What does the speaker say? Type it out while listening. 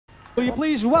Will you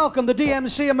please welcome the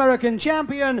DMC American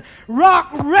Champion, Roc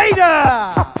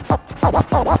Raida!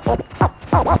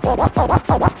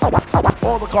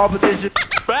 All the competition.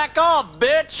 Back off,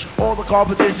 bitch! All the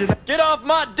competition. Get off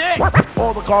my dick!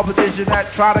 All the competition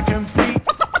that try to compete.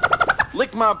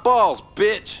 Lick my balls,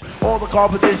 bitch! All the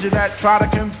competition that try to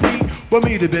compete. With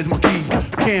me, the biz, my key.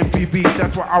 Can't be beat.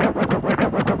 That's why I...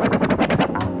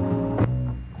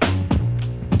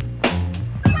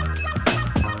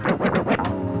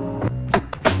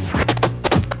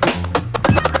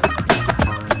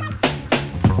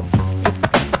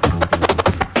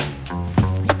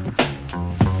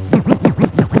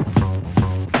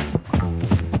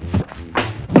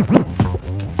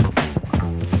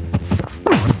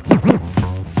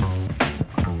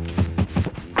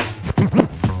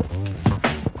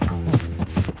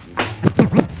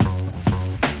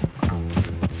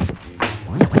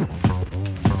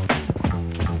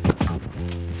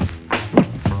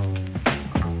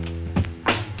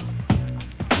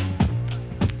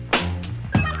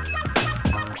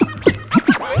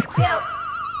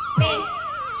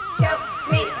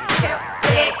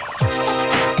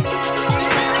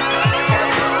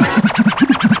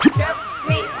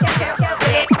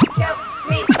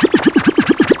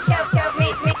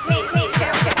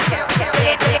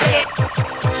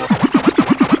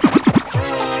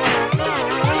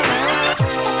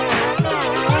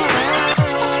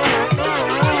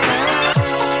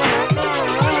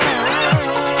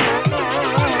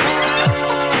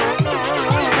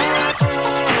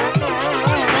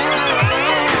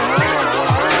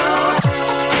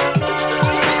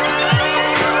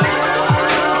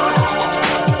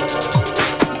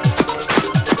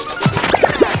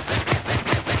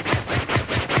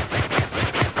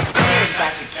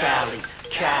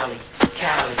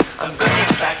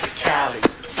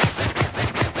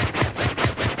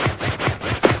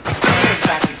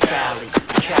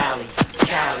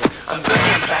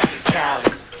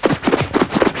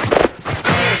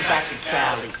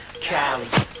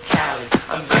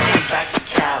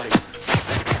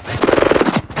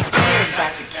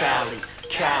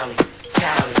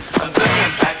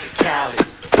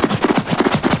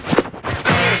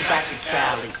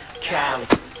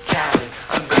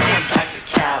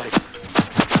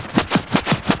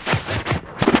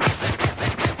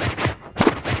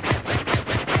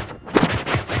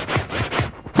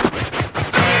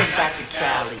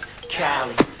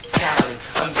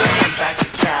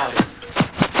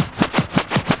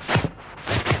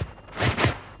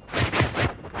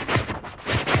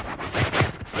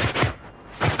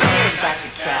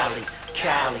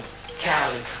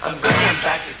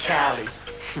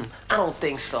 I don't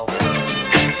think so.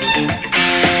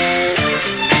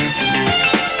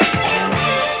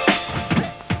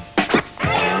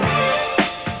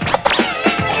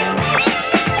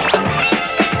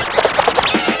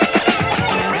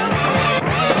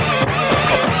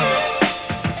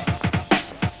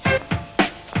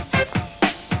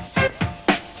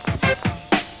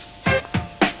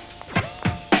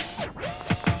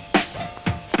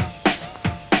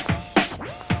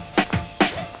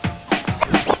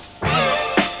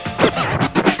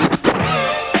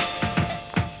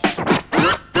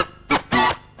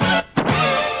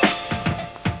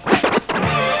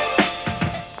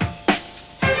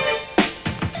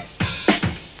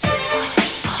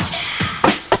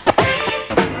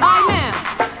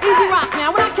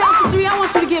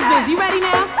 You ready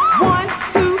now? 1,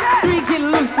 2, 3, get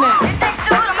loose now.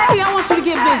 Hey, I want you to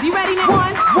get busy. You ready now?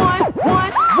 1,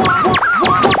 2,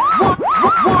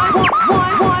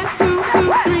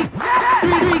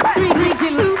 3,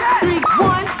 get loose. 3,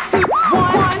 1, 2,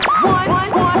 1,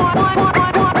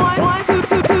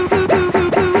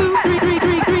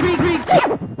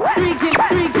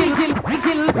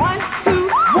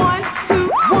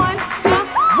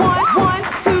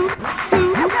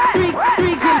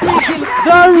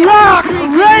 The Roc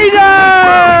Raida!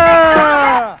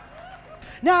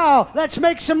 Now, let's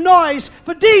make some noise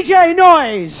for DJ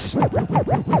Noize.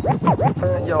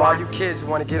 Yo, all you kids who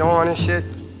want to get on and shit,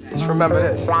 just remember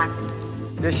this.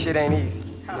 This shit ain't easy.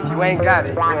 If you ain't got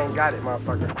it, you ain't got it,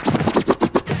 motherfucker.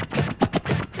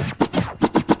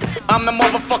 I'm the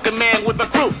motherfucking man with a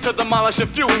crew to demolish a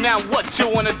few. Now what you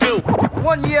wanna do?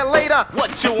 1 year later,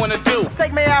 What you wanna do?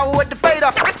 take me out with the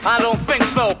fader. I don't think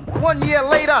so. 1 year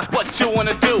later, What you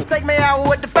wanna do? take me out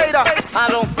with the fader. I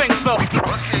don't think so.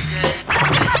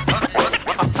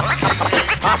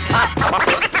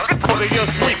 You're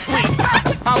sweet,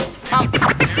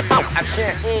 I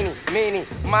chant eeny, meeny,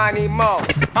 miny, mo.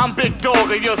 I'm big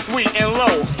dog and you're sweet and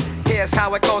low. Here's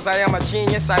how it goes, I am a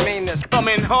genius, I mean this. Come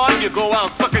in hard, you go out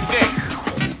sucking dick.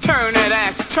 Turn that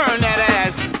ass,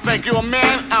 fake think you're a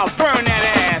man? I'll burn that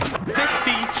ass. This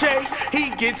DJ,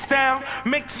 he gets down,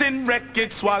 mixing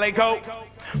records while they go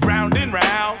round and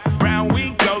round, round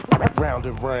we go. Round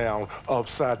and round,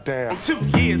 upside down. 2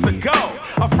 years ago,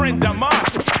 a friend of mine,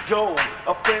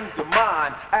 a friend of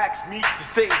mine asked me to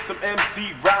say some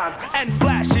MC rhymes. and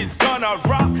Flash is gonna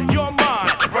rock your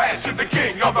mind. Flash is the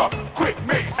king of the quick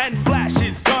mix. And Flash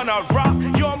is gonna rock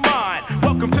your mind.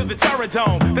 Welcome to the Terror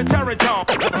Dome, the Terror Dome.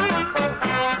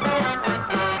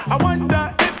 I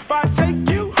wonder if I take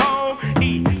you home.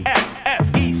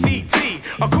 EFFECT,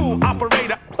 a cool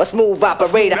operator. A smooth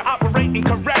operator, Operating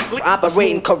correctly.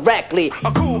 operating correctly.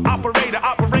 A cool operator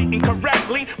operating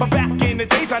correctly. But back in the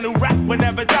days I knew rap would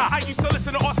never die. I used to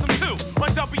listen to Awesome 2 on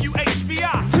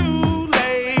WHBI. Too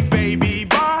late, baby,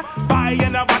 bye. Bye,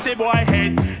 and a body boy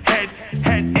head,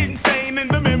 insane in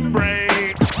the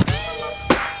membrane.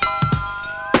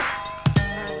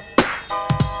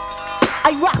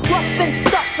 I rock rough and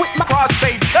stuff with my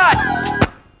Crossfade cut,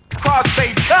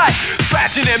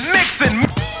 scratching and mixing.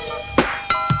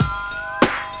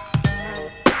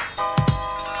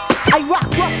 I rock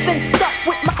rough and stuff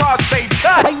with my Crossfade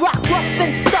cut, I rock rough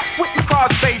and stuff with my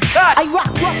crossfade cut, I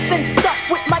rock rough and stuff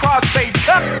with my crossfade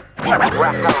cut.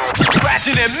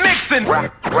 Scratching and mixing,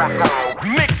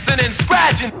 mixing and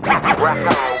scratching.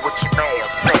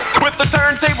 With the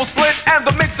turntable split and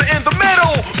the mixer in the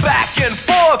middle, back and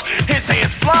forth, his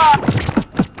hands fly.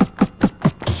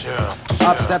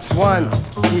 Up steps one,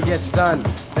 he gets done.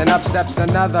 Then up steps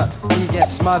another, he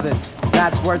gets smothered.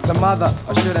 That's word to mother,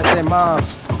 or should I say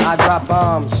moms. I drop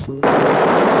bombs.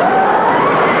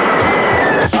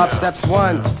 Up steps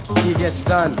one, he gets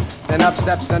done. Then up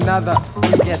steps another,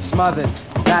 he gets smothered.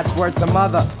 That's word to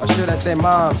mother, or should I say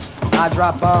moms. I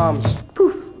drop bombs.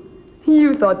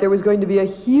 You thought there was going to be a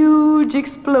huge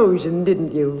explosion,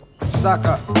 didn't you?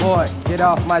 Sucker, boy, get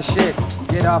off my shit.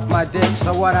 Get off my dick,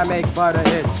 so what I make butter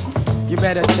hits. You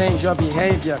better change your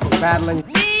behavior, cause battling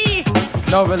me,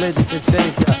 no religion can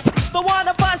save ya. the one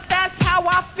of us, that's how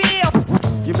I feel.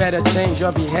 You better change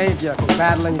your behavior, cause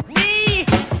battling Me,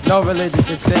 no religion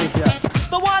can save ya.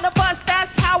 the one of us,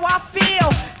 that's how I feel.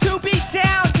 To be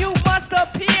down, you must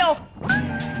appeal.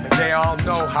 And they all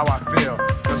know how I feel.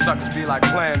 The suckers be like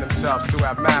playing themselves to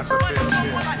have mass appeal.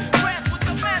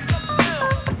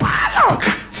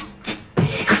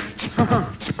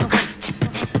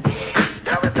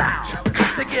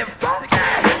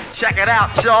 Check it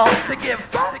out, y'all.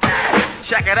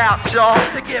 Check it out, y'all.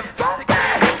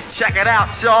 Check it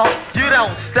out, y'all. You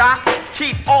don't stop,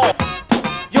 keep on.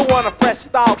 You want a fresh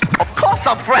style? Of course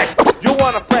I'm fresh. You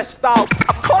want a fresh style?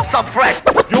 Of course I'm fresh.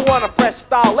 You want a fresh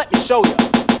style? Let me show you.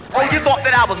 Oh, you thought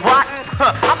that I was rotten?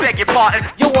 I beg your pardon.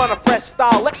 You want a fresh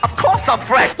style? Of course I'm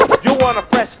fresh. You want a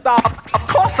fresh style? Of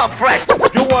course I'm fresh.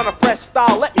 You want a fresh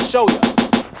style? Let me show you.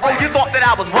 Oh, you thought that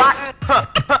I was rotten?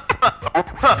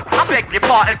 I beg your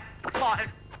pardon.